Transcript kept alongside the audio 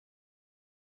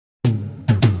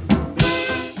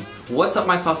What's up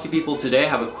my saucy people? Today I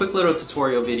have a quick little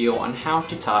tutorial video on how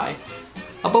to tie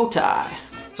a bow tie.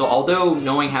 So although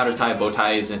knowing how to tie a bow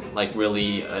tie isn't like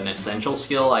really an essential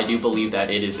skill, I do believe that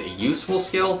it is a useful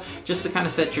skill just to kind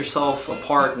of set yourself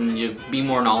apart and you be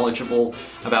more knowledgeable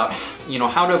about, you know,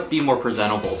 how to be more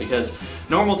presentable, because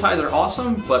normal ties are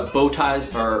awesome, but bow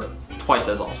ties are twice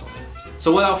as awesome.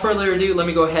 So without further ado, let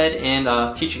me go ahead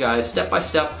and teach you guys step by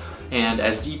step, and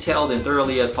as detailed and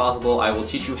thoroughly as possible, I will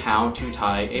teach you how to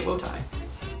tie a bow tie.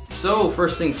 So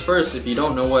first things first, if you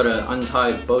don't know what an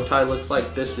untied bow tie looks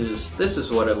like, this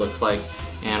is what it looks like.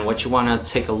 And what you want to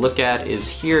take a look at is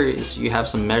here is you have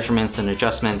some measurements and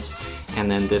adjustments, and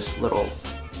then this little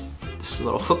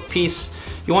hook piece.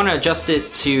 You want to adjust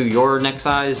it to your neck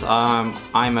size.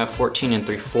 I'm at 14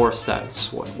 3/4.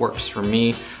 That's what works for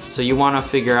me. So you want to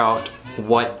figure out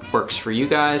what works for you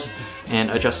guys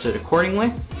and adjust it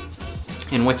accordingly.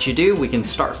 And what you do, we can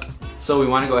start. So we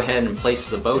want to go ahead and place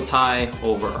the bow tie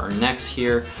over our necks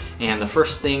here. And the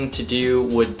first thing to do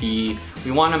would be,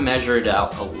 we want to measure it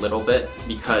out a little bit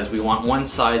because we want one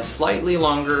side slightly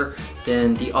longer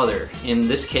than the other. In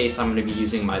this case, I'm going to be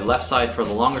using my left side for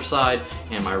the longer side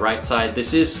and my right side.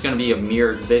 This is going to be a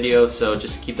mirrored video, so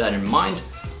just keep that in mind.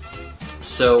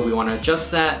 So we want to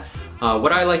adjust that.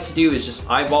 What I like to do is just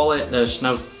eyeball it. There's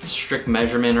no strict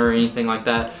measurement or anything like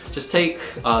that. Just take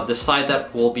the side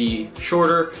that will be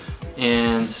shorter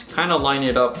and kind of line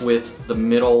it up with the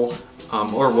middle,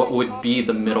 or what would be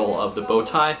the middle of the bow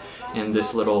tie, and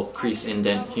this little crease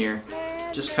indent here.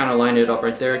 Just kind of line it up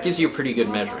right there. It gives you a pretty good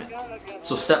measurement.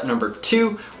 So step number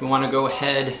 2, we want to go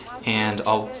ahead and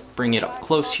I'll bring it up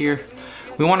close here.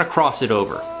 We want to cross it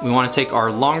over. We want to take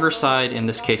our longer side, in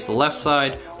this case the left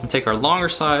side, we'll take our longer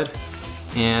side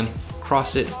and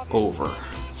cross it over.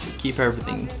 So keep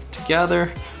everything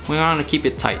together. We want to keep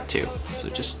it tight too. So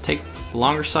just take the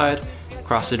longer side,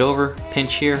 cross it over,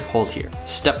 pinch here, hold here.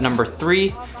 Step number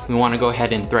 3, we want to go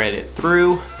ahead and thread it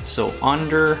through. So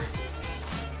under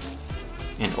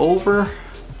and over.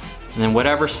 And then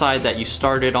whatever side that you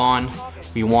started on,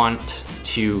 we want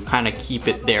to kind of keep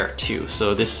it there too.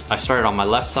 So this, I started on my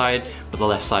left side, with the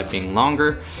left side being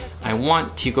longer. I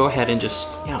want to go ahead and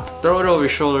just, you know, throw it over your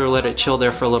shoulder, let it chill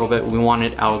there for a little bit. We want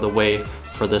it out of the way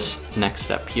for this next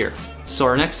step here. So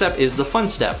our next step is the fun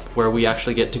step, where we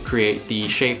actually get to create the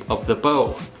shape of the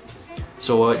bow.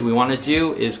 So what we want to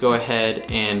do is go ahead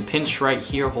and pinch right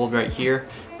here, hold right here.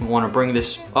 We want to bring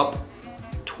this up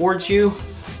towards you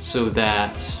so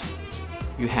that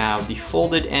you have the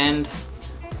folded end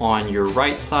on your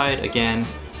right side. Again,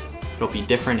 it'll be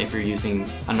different if you're using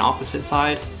an opposite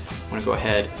side. I'm gonna go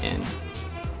ahead and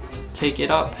take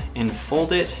it up and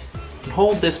fold it and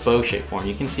hold this bow shape form.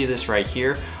 You can see this right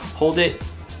here. Hold it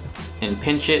and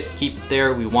pinch it, keep it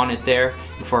there. We want it there.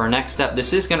 And for our next step,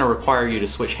 this is gonna require you to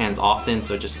switch hands often,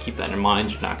 so just keep that in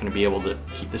mind. You're not gonna be able to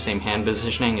keep the same hand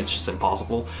positioning. It's just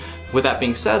impossible. With that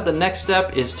being said, the next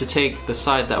step is to take the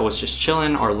side that was just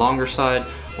chilling, our longer side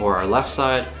or our left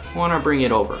side. We wanna bring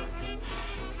it over.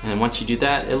 And once you do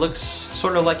that, it looks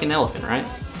sort of like an elephant, right?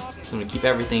 So I'm gonna keep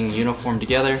everything uniform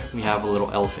together. We have a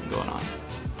little elephant going on.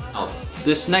 Now,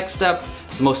 this next step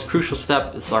is the most crucial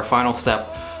step. It's our final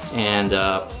step, and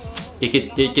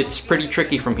it gets pretty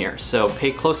tricky from here. So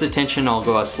pay close attention. I'll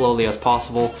go as slowly as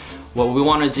possible. What we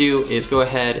wanna do is go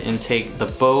ahead and take the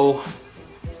bow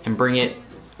and bring it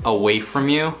away from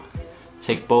you.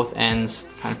 Take both ends,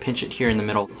 kind of pinch it here in the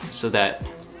middle so that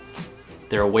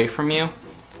they're away from you.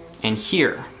 And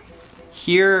here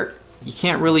you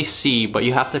can't really see, but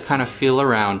you have to kind of feel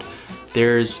around.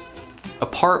 There's a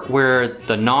part where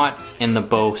the knot and the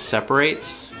bow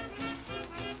separates,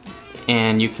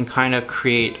 and you can kind of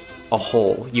create a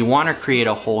hole. You want to create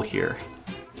a hole here.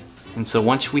 And so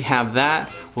once we have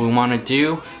that, what we want to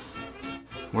do,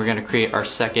 we're going to create our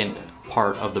second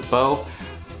part of the bow.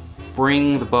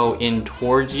 Bring the bow in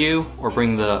towards you, or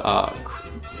bring the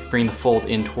fold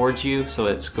in towards you so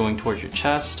it's going towards your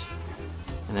chest,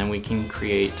 and then we can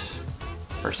create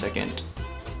our second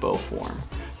bow form.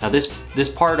 Now this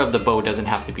part of the bow doesn't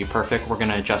have to be perfect. We're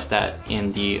gonna adjust that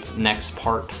in the next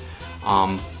part.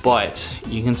 But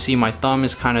you can see my thumb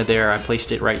is kind of there. I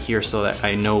placed it right here so that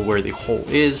I know where the hole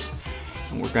is.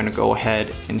 And we're gonna go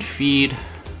ahead and feed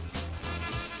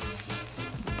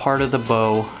part of the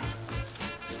bow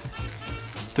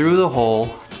through the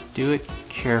hole. Do it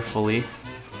carefully.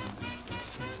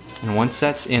 And once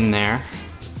that's in there,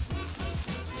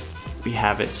 we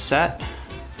have it set.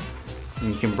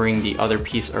 And you can bring the other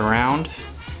piece around.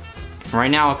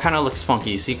 Right now it kind of looks funky.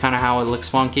 You see kind of how it looks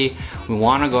funky? We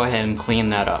want to go ahead and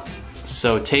clean that up.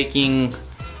 So taking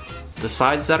the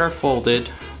sides that are folded,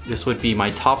 this would be my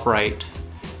top right,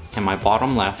 and my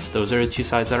bottom left, those are the two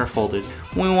sides that are folded,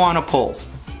 we want to pull.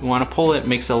 We want to pull it,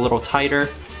 makes it a little tighter,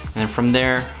 and from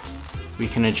there we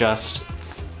can adjust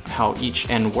how each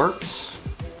end works.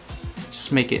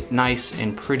 Just make it nice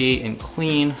and pretty and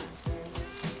clean.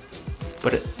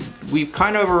 But we've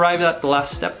kind of arrived at the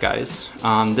last step, guys.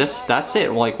 That's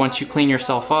it. Like, once you clean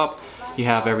yourself up, you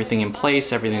have everything in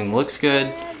place, everything looks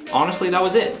good. Honestly, that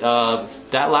was it.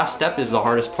 That last step is the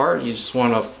hardest part. You just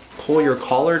want to pull your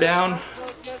collar down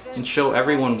and show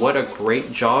everyone what a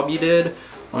great job you did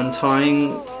on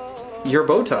tying your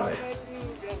bow tie.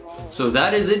 So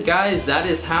that is it, guys. That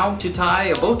is how to tie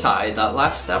a bow tie. That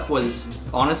last step was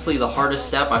honestly the hardest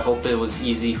step. I hope it was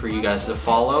easy for you guys to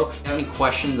follow. If you have any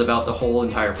questions about the whole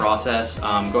entire process,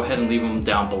 go ahead and leave them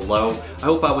down below. I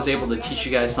hope I was able to teach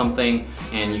you guys something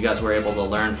and you guys were able to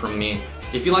learn from me.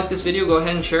 If you like this video, go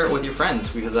ahead and share it with your friends,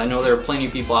 because I know there are plenty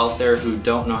of people out there who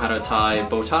don't know how to tie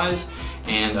bow ties.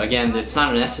 And again, it's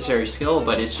not a necessary skill,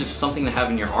 but it's just something to have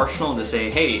in your arsenal to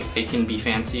say, hey, I can be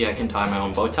fancy, I can tie my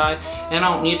own bow tie, and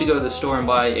I don't need to go to the store and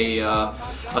buy a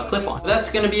clip-on.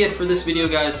 That's gonna be it for this video,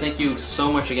 guys. Thank you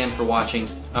so much again for watching.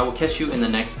 I will catch you in the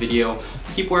next video.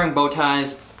 Keep wearing bow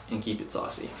ties and keep it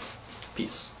saucy.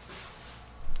 Peace.